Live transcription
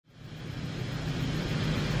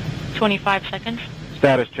25 seconds.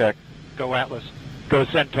 Status check. Go Atlas. Go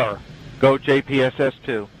Centaur. Go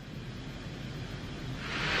JPSS2.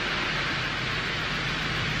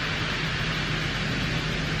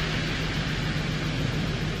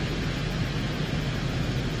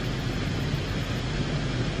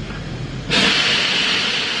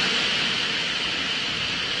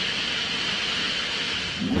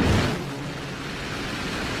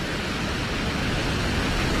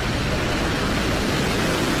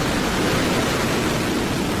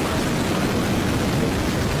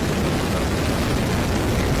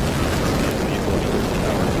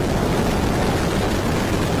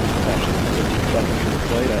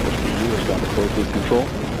 Control.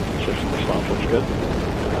 System response looks good.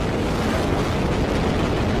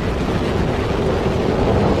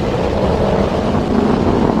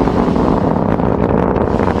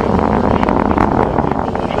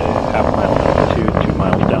 Half a mile altitude, 2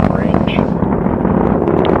 miles downrange.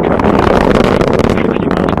 Traveling at 60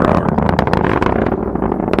 miles per hour.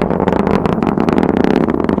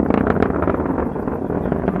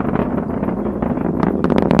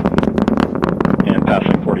 And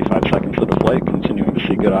passing 45 seconds of the flight, continuing to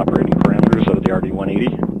see good operating parameters out of the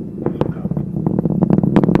RD-180.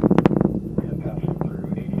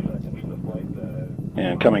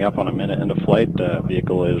 And coming up on a minute into flight, the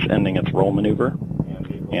vehicle is ending its roll maneuver,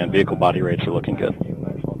 and vehicle body rates are looking good.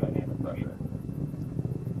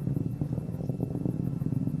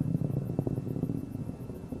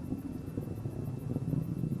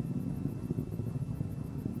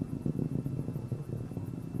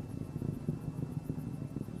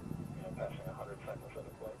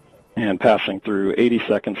 And passing through 80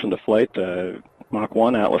 seconds into flight, Mach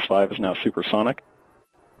 1 Atlas V is now supersonic.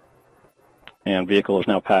 And vehicle is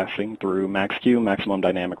now passing through max Q, maximum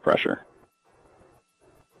dynamic pressure.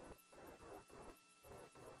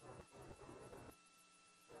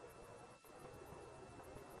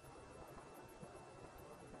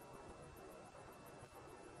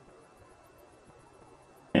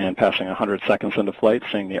 And passing 100 seconds into flight,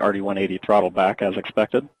 seeing the RD-180 throttle back as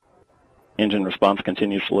expected. Engine response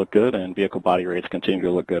continues to look good, and vehicle body rates continue to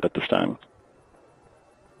look good at this time.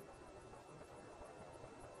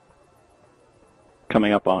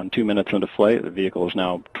 Coming up on 2 minutes into flight, the vehicle is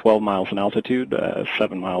now 12 miles in altitude,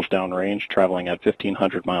 7 miles downrange, traveling at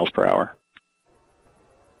 1,500 miles per hour.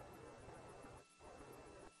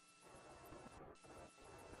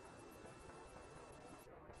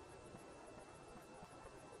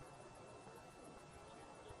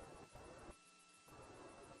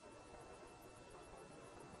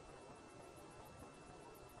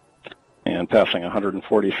 And passing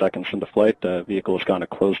 140 seconds into flight, the vehicle has gone to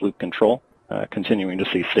closed loop control, continuing to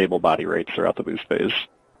see stable body rates throughout the boost phase.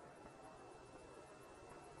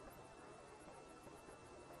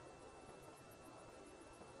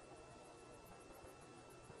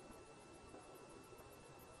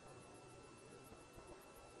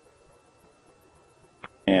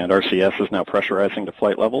 And RCS is now pressurizing to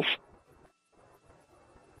flight levels.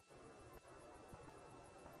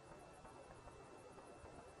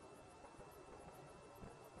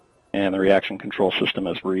 And the reaction control system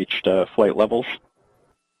has reached flight levels.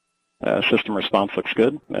 System response looks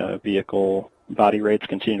good. Vehicle body rates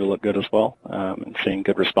continue to look good as well, and seeing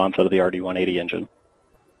good response out of the RD-180 engine.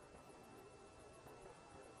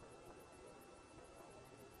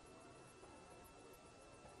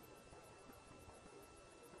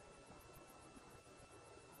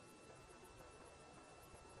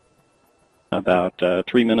 About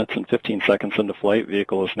 3 minutes and 15 seconds into flight,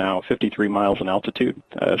 vehicle is now 53 miles in altitude,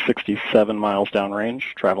 67 miles downrange,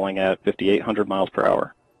 traveling at 5,800 miles per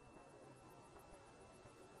hour.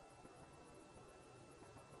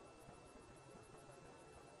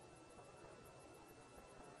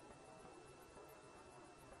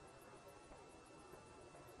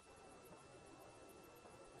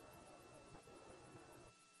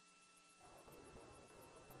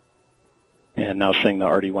 And now seeing the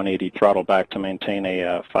RD-180 throttle back to maintain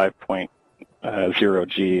a 5.0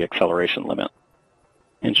 G acceleration limit.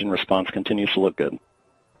 Engine response continues to look good.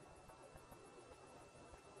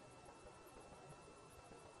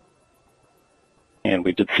 And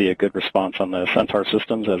we did see a good response on the Centaur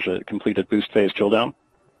systems as it completed boost phase drill down.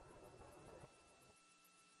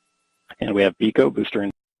 And we have BECO, booster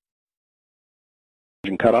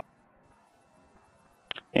engine cutoff.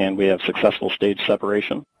 And we have successful stage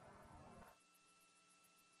separation.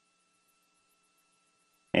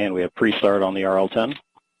 And we have pre-start on the RL-10.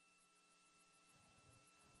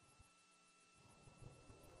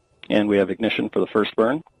 And we have ignition for the first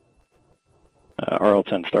burn.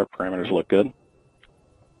 RL-10 start parameters look good.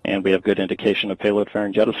 And we have good indication of payload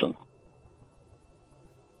fairing jettison.